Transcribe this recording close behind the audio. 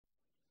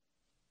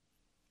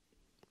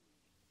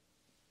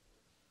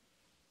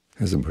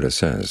As the Buddha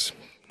says,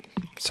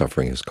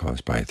 suffering is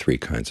caused by three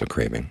kinds of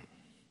craving: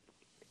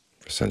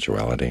 for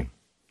sensuality,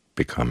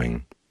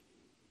 becoming,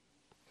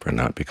 for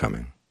not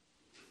becoming.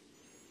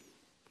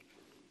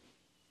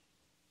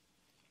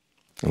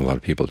 And a lot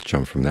of people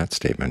jump from that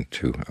statement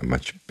to a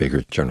much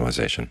bigger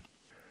generalization,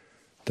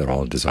 that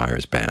all desire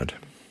is bad,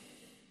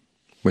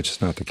 which is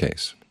not the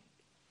case.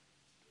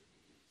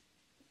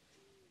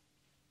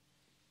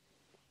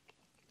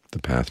 The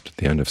path to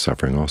the end of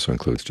suffering also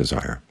includes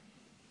desire.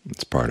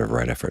 It's part of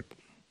right effort.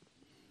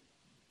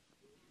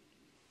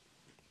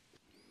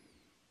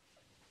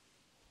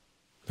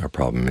 Our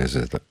problem is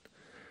that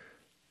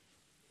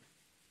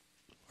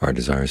our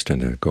desires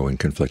tend to go in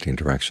conflicting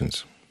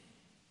directions.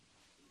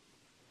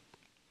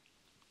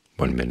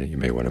 One minute you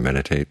may want to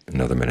meditate,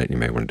 another minute you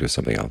may want to do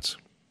something else,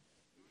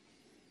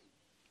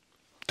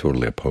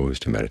 totally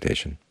opposed to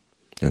meditation.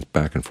 And it's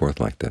back and forth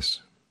like this.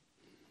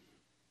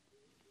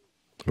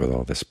 With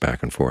all this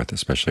back and forth,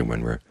 especially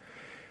when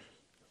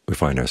we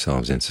find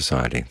ourselves in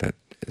society that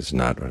is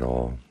not at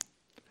all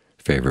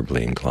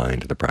favorably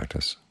inclined to the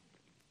practice,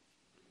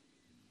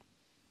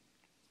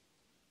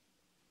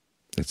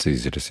 it's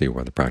easy to see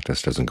why the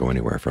practice doesn't go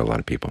anywhere for a lot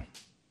of people.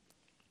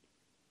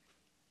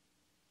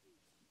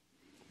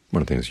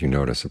 One of the things you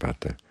notice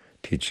about the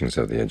teachings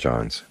of the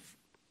Ajahns,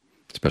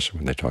 especially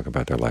when they talk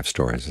about their life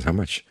stories, is how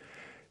much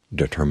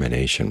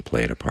determination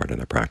played a part in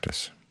the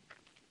practice.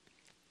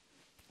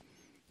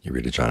 You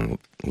read Ajahn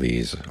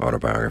Lee's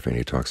autobiography, and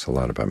he talks a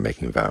lot about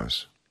making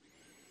vows.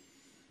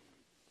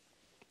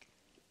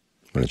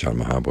 When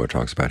Ajahn Mahabodhi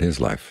talks about his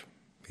life,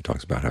 he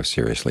talks about how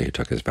seriously he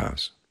took his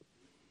vows.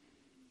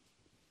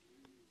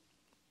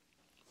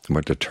 And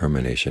what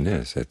determination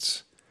is,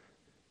 it's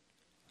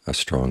a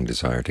strong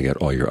desire to get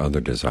all your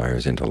other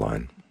desires into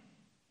line,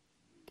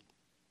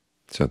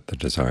 so that the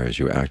desires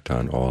you act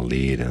on all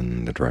lead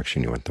in the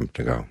direction you want them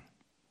to go.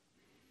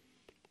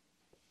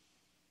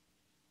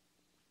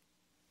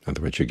 In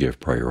other words, you give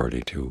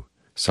priority to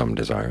some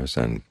desires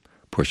and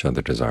push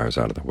other desires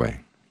out of the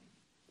way.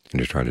 And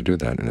you try to do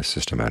that in a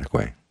systematic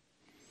way.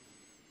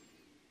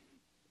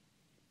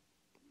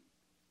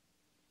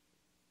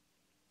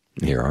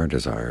 Here our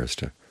desire is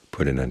to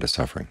put an end to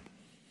suffering.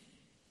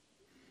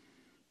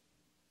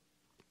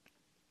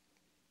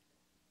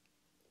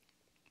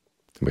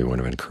 We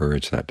want to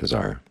encourage that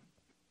desire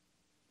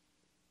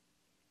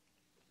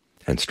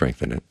and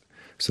strengthen it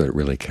so that it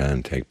really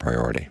can take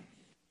priority.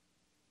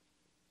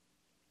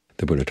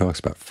 The Buddha talks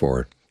about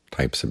 4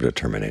 types of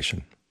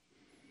determination.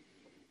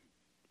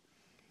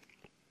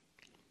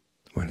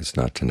 One is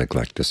not to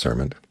neglect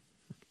discernment.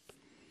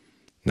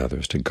 Another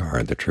is to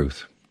guard the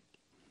truth.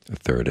 The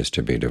third is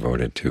to be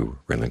devoted to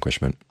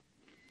relinquishment.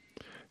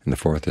 And the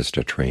fourth is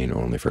to train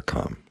only for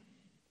calm.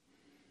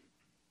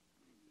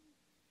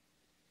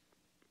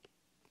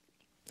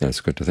 And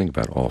it's good to think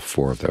about all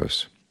 4 of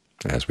those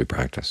as we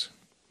practice.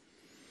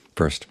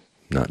 First,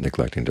 not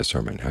neglecting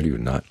discernment. How do you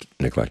not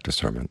neglect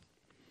discernment?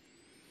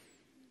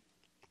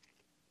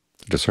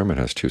 Discernment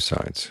has 2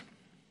 sides,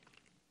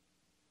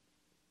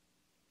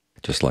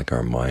 just like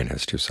our mind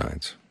has 2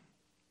 sides.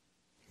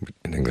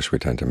 In English we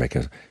tend to make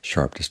a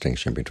sharp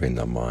distinction between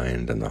the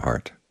mind and the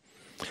heart.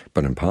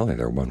 But in Pali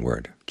they're one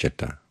word,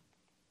 citta,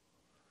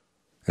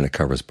 and it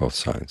covers both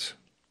sides.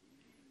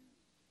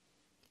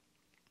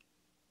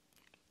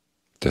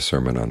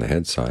 Discernment on the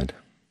head side,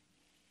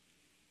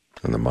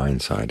 on the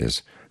mind side,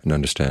 is an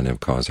understanding of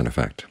cause and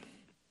effect,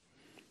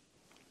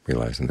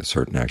 realizing that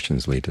certain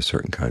actions lead to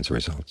certain kinds of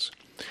results,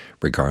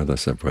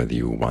 regardless of whether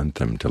you want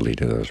them to lead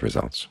to those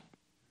results.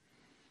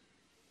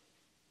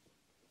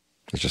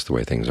 It's just the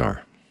way things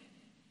are.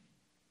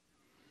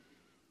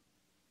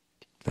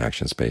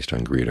 Actions based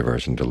on greed,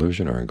 aversion,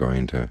 delusion are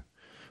going to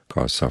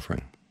cause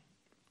suffering.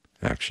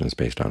 Actions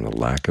based on a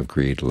lack of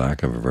greed,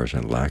 lack of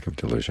aversion, lack of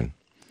delusion,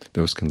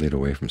 those can lead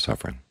away from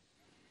suffering.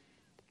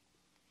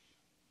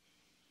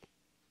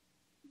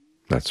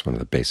 That's one of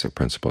the basic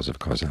principles of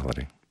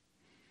causality.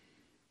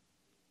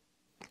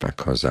 In fact,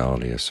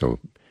 causality is so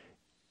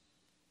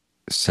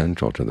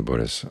central to the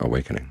Buddha's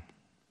awakening.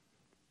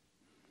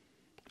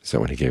 So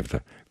when he gave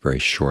the very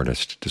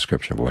shortest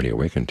description of what he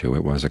awakened to,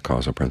 it was a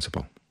causal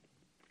principle.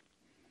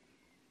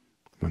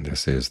 When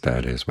this is,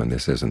 that is. When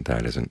this isn't,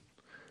 that isn't.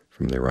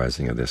 From the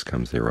arising of this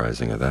comes the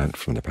arising of that.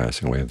 From the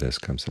passing away of this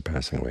comes the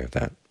passing away of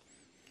that.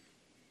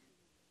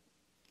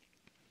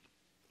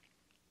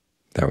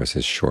 That was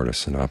his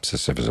shortest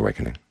synopsis of his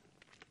awakening.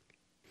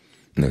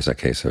 And there's that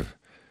case of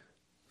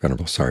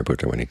Venerable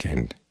Sariputta when he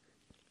came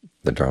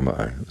the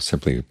Dhamma,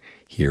 simply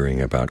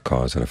hearing about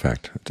cause and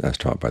effect as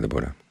taught by the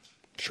Buddha.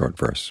 Short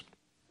verse.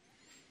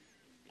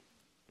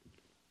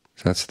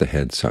 So that's the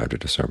head side of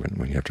discernment,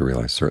 when you have to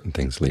realize certain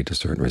things lead to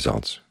certain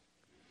results,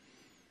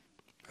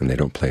 and they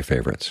don't play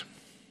favorites.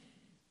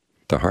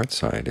 The heart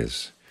side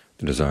is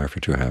the desire for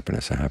true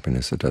happiness, a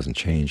happiness that doesn't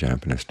change, a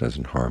happiness that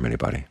doesn't harm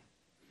anybody.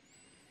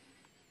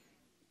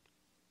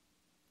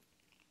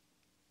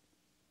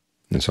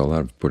 And so a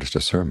lot of Buddhist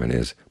discernment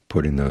is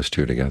putting those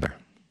two together,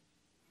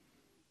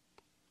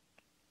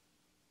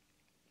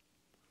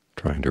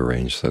 trying to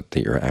arrange so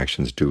that your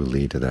actions do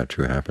lead to that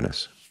true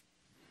happiness.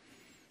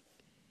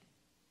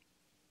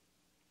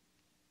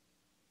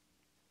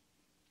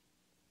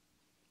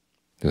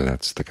 So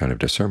that's the kind of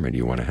discernment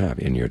you want to have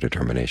in your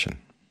determination.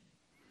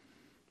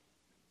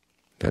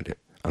 That,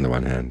 on the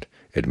one hand,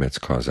 admits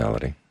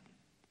causality.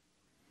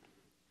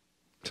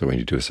 So when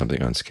you do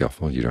something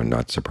unskillful, you're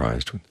not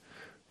surprised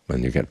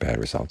when you get bad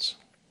results.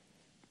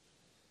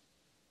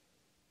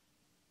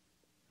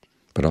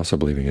 But also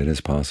believing it is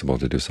possible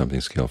to do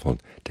something skillful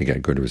to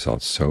get good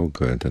results, so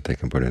good that they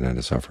can put an end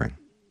to suffering.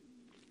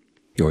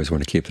 You always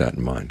want to keep that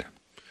in mind,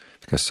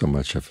 because so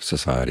much of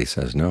society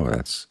says, no,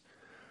 that's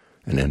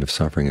an end of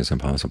suffering is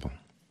impossible.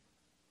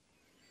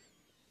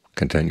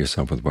 Content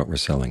yourself with what we're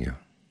selling you.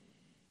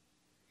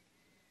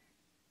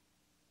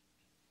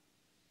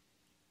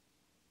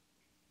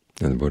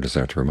 And the Buddha is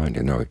there to remind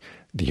you, no,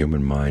 the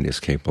human mind is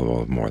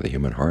capable of more. The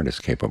human heart is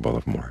capable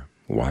of more.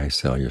 Why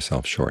sell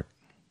yourself short?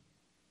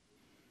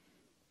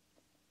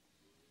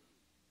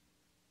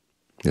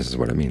 This is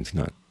what it means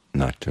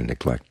not to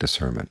neglect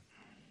discernment.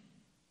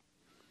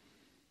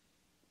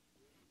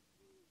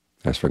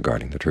 As for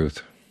guarding the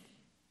truth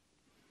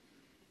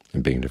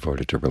and being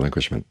devoted to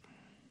relinquishment,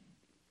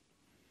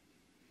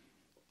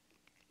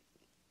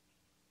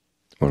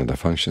 one of the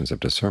functions of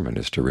discernment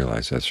is to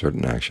realize that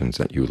certain actions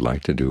that you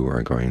like to do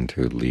are going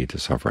to lead to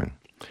suffering.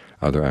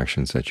 Other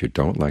actions that you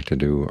don't like to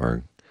do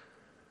are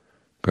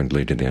going to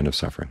lead to the end of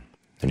suffering.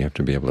 And you have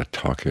to be able to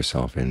talk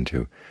yourself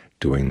into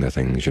doing the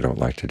things you don't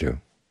like to do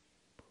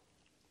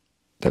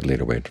that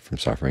lead away from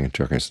suffering, and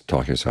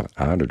talk yourself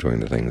out of doing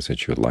the things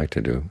that you would like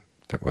to do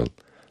that will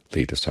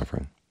lead to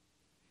suffering.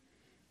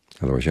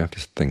 In other words, you have to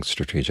think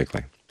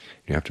strategically.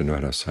 You have to know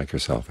how to psych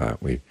yourself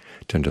out. We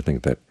tend to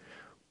think that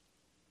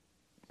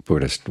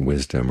Buddhist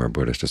wisdom or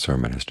Buddhist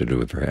discernment has to do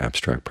with very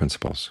abstract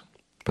principles.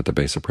 But the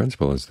basic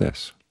principle is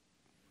this: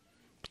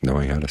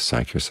 knowing how to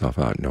psych yourself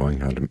out,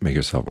 knowing how to make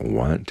yourself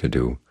want to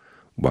do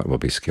what will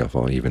be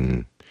skillful,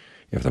 even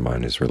if the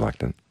mind is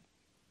reluctant,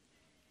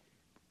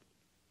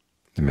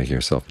 and making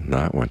yourself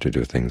not want to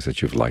do things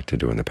that you've liked to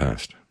do in the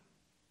past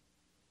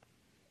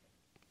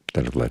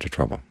that have led to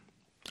trouble,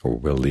 or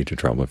will lead to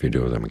trouble if you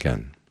do them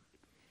again.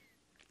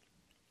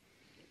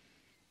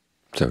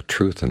 So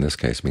truth in this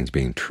case means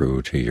being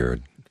true to your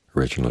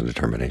original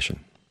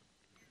determination.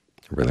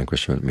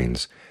 Relinquishment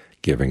means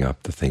giving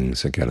up the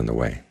things that get in the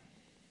way.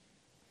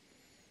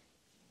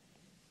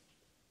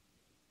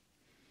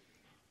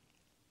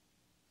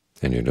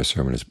 And your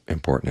discernment is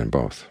important in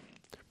both,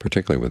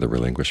 particularly with the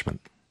relinquishment.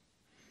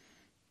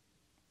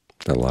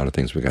 There are a lot of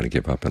things we've got to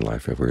give up in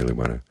life if we really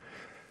want to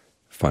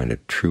find a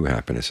true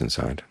happiness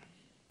inside.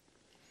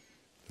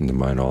 And the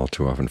mind all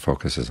too often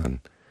focuses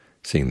on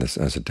seeing this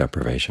as a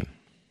deprivation.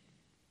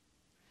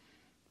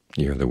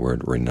 You hear the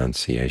word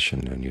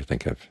renunciation and you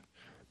think of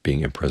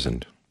being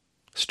imprisoned,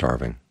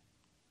 starving.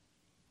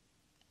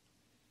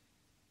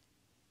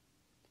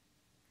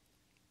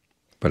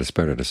 But it's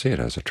better to see it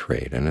as a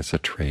trade, and it's a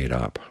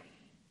trade-up.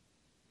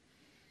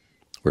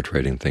 We're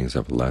trading things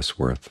of less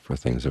worth for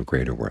things of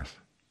greater worth.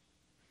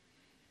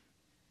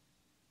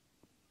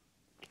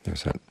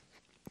 There's that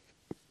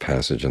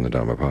passage in the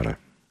Dhammapada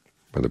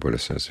where the Buddha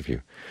says, if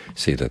you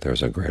see that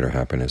there's a greater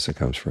happiness that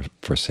comes from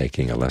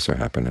forsaking a lesser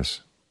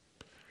happiness,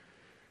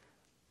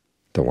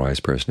 the wise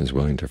person is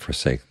willing to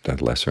forsake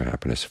that lesser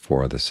happiness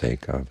for the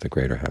sake of the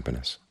greater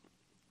happiness.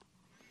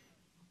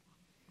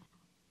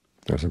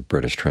 There was a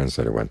British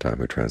translator one time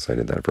who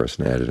translated that verse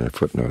and added in a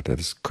footnote that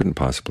this couldn't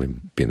possibly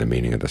be the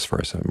meaning of this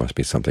verse. It must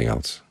be something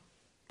else,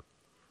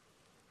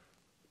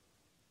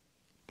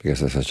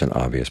 because it's such an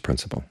obvious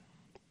principle.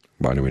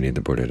 Why do we need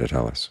the Buddha to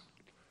tell us?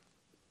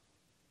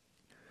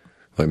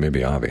 Well, it may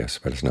be obvious,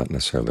 but it's not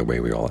necessarily the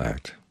way we all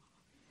act.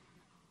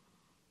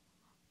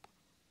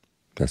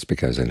 That's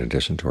because in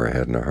addition to our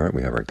head and our heart,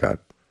 we have our gut,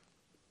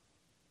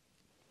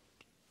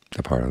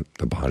 the part of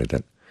the body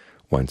that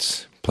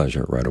wants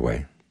pleasure right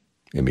away,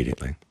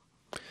 immediately,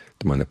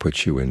 the one that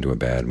puts you into a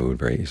bad mood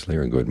very easily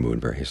or a good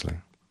mood very easily.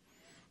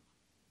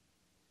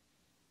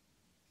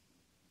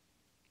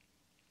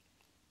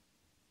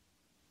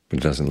 But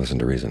it doesn't listen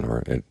to reason,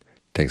 or it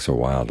takes a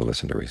while to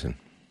listen to reason.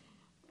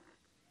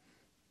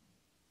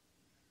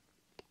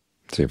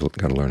 So you've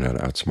got to learn how to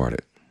outsmart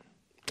it.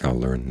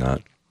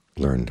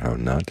 Learn how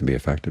not to be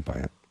affected by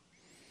it.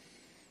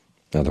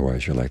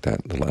 Otherwise, you're like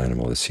that little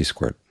animal, the sea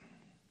squirt.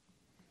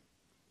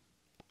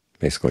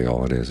 Basically,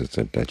 all it is, it's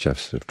a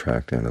digestive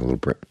tract and a little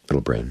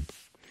brain.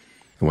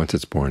 And once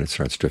it's born, it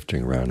starts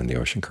drifting around in the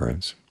ocean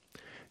currents.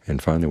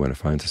 And finally, when it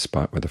finds a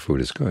spot where the food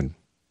is good,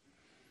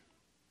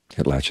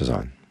 it latches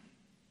on.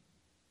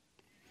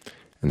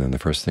 And then the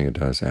first thing it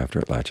does after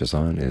it latches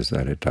on is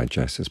that it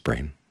digests its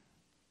brain,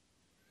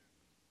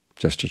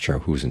 just to show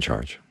who's in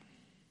charge.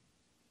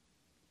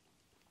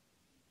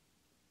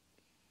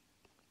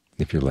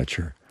 If you let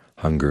your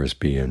hungers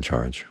be in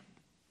charge,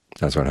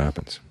 that's what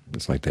happens.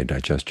 It's like they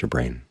digest your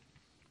brain.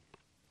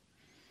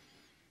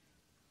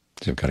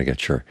 So you've got to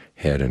get your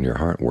head and your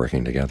heart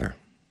working together.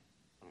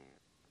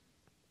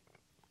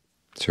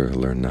 So you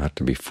learn not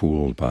to be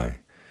fooled by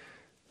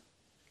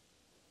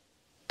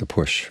the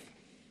push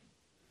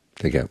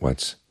to get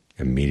what's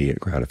immediate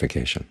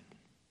gratification.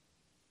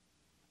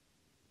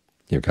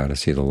 You've got to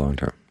see the long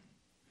term.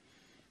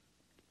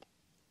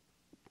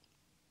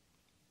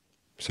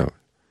 So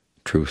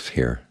truth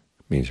here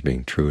means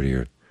being true to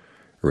your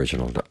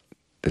original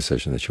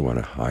decision that you want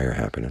a higher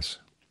happiness.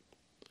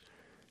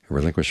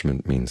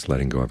 Relinquishment means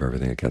letting go of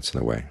everything that gets in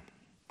the way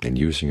and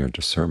using your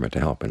discernment to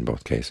help in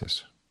both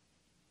cases.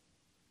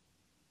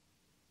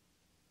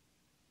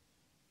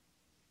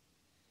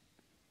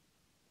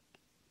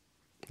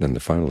 Then the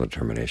final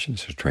determination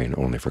is to train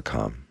only for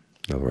calm.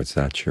 In other words,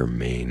 that's your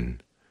main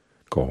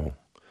goal,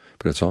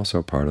 but it's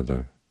also part of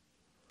the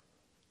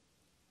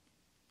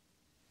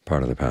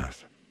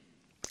path.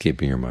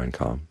 Keeping your mind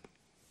calm,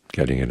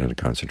 getting it into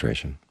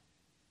concentration,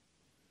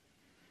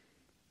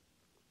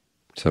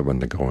 so when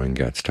the going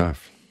gets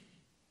tough,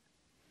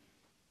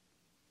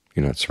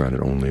 you're not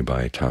surrounded only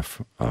by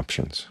tough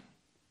options.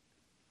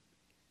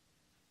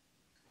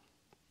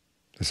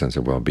 The sense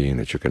of well-being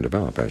that you can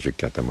develop as you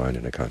get the mind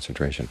into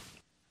concentration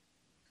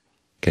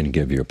can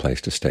give you a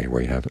place to stay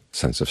where you have a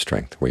sense of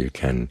strength, where you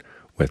can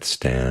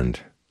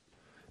withstand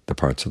the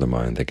parts of the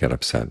mind that get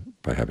upset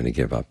by having to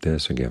give up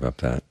this or give up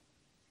that.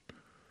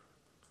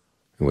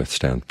 You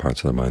withstand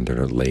parts of the mind that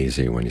are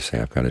lazy when you say,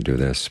 I've got to do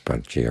this,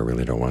 but gee, I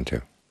really don't want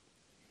to.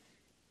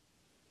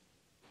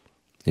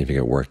 If you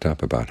get worked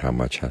up about how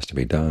much has to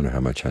be done or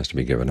how much has to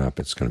be given up,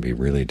 it's going to be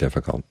really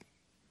difficult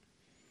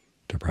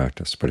to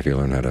practice. But if you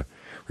learn how to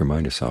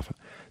remind yourself,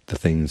 the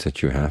things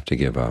that you have to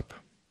give up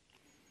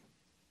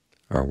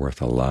are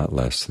worth a lot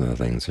less than the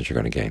things that you're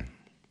going to gain.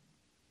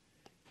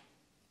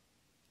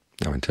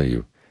 Now, until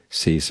you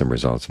see some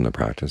results in the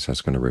practice,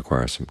 that's going to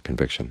require some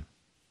conviction.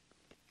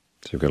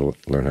 So you've got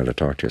to learn how to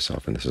talk to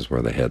yourself, and this is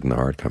where the head and the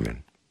heart come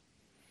in.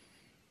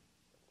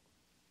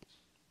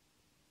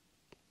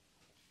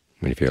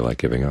 When you feel like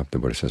giving up, the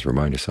Buddha says,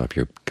 remind yourself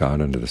you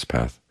got into this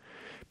path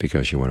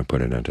because you want to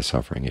put an end to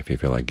suffering. If you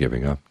feel like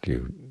giving up,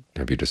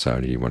 have you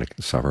decided you want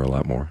to suffer a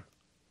lot more?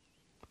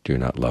 Do you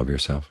not love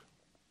yourself?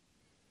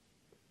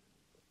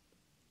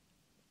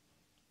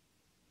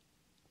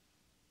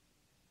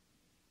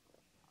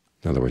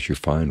 In other words, you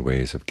find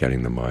ways of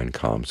getting the mind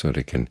calm so that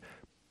it can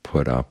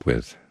put up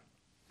with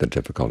the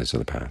difficulties of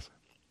the path.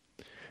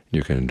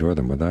 You can endure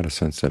them without a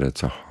sense that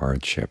it's a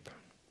hardship.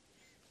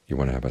 You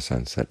want to have a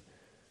sense that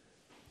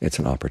it's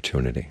an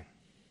opportunity,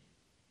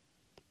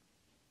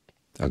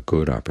 a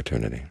good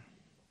opportunity.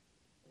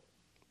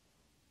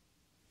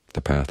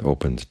 The path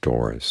opens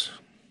doors.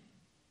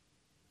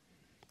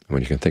 And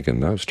when you can think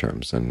in those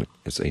terms, then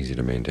it's easy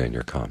to maintain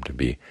your calm, to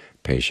be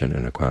patient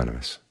and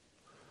equanimous.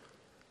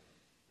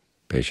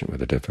 Patient with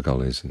the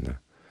difficulties and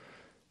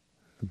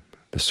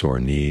the sore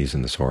knees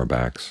and the sore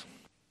backs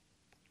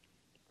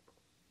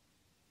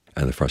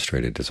and the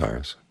frustrated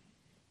desires.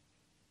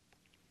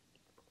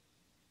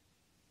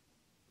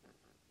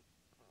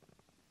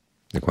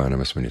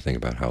 Equanimous when you think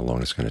about how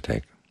long it's going to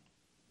take.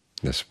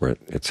 This where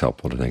it's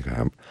helpful to think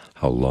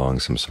how long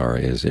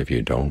samsara is if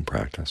you don't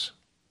practice.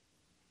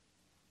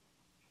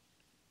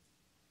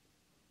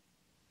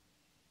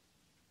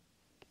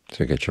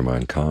 So get your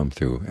mind calm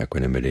through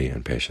equanimity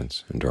and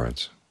patience,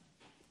 endurance.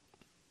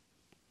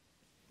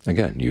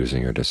 Again,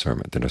 using your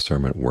discernment. The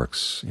discernment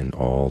works in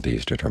all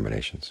these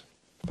determinations,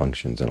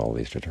 functions in all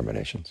these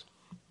determinations.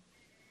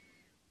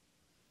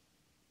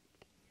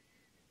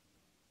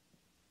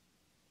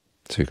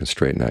 So you can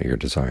straighten out your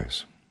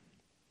desires.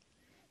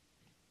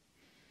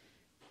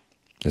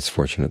 It's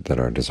fortunate that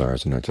our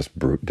desires are not just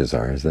brute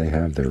desires. They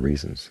have their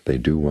reasons. They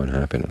do want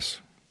happiness.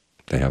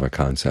 They have a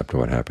concept of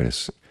what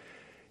happiness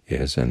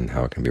is and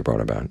how it can be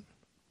brought about. And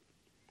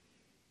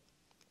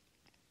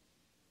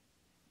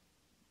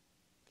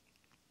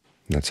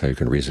that's how you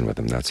can reason with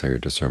them. That's how your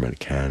discernment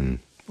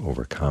can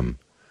overcome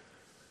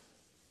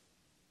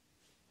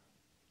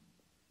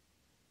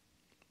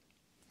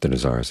the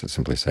desires that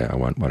simply say, I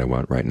want what I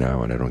want right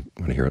now, and I don't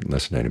want to hear it and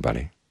listen to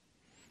anybody.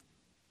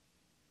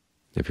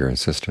 If you're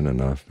insistent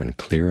enough and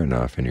clear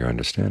enough in your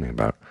understanding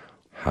about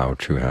how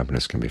true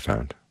happiness can be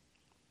found,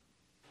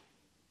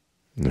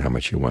 and how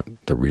much you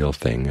want the real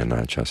thing and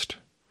not just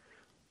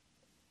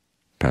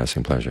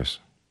passing pleasures,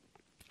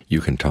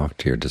 you can talk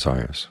to your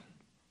desires.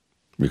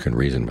 You can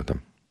reason with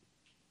them.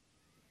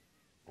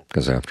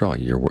 Because after all,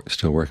 you're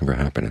still working for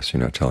happiness.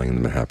 You're not telling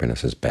them that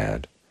happiness is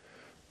bad,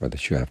 or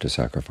that you have to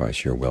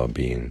sacrifice your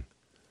well-being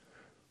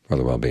for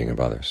the well-being of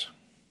others.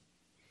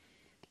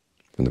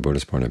 From the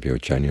Buddhist point of view,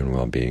 genuine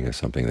well-being is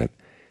something that,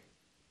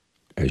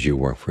 as you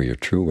work for your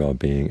true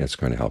well-being, it's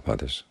going to help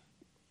others.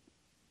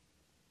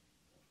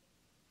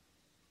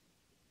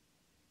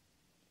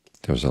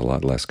 There's a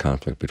lot less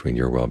conflict between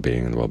your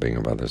well-being and the well-being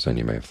of others than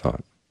you may have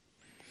thought.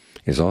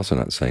 He's also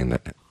not saying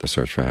that the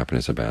search for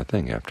happiness is a bad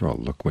thing. After all,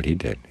 look what he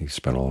did. He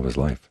spent all of his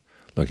life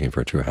looking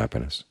for true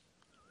happiness.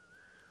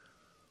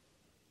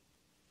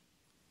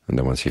 And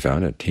then once he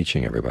found it,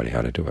 teaching everybody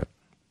how to do it,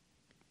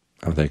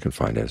 how they could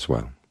find it as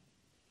well.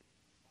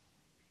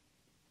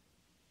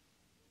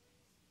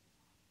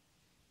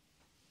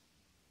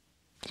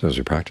 So as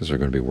we practice, we're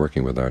going to be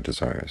working with our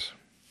desires.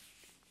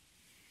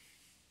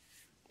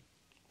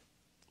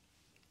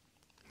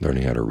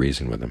 learning how to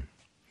reason with them,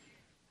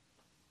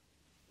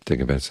 to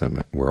convince them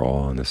that we're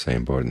all in the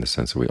same boat in the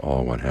sense that we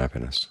all want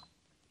happiness.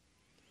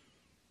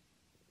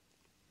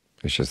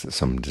 It's just that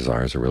some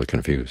desires are really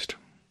confused.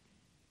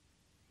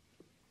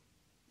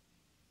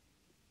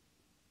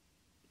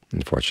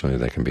 Unfortunately,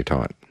 they can be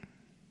taught.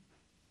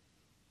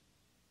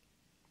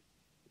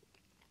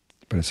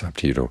 But it's up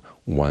to you to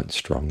want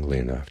strongly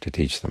enough to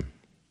teach them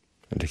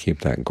and to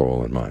keep that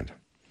goal in mind.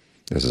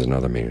 This is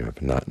another meaning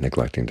of not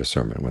neglecting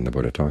discernment when the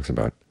Buddha talks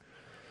about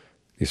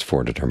these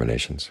four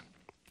determinations.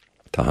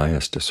 The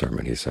highest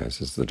discernment, he says,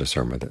 is the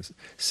discernment that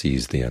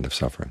sees the end of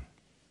suffering.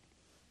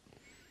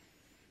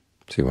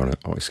 So you want to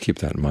always keep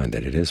that in mind,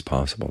 that it is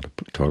possible to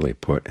totally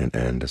put an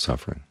end to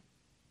suffering.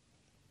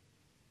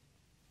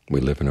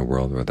 We live in a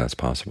world where that's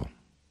possible.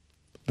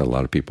 A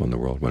lot of people in the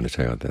world want to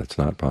tell you that it's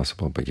not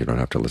possible, but you don't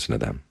have to listen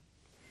to them.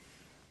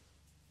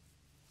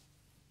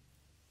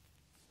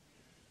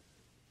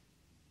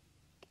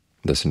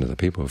 Listen to the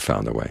people who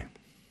found the way.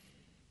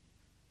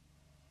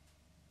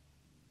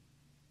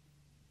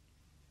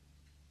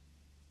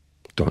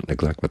 Don't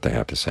neglect what they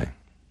have to say.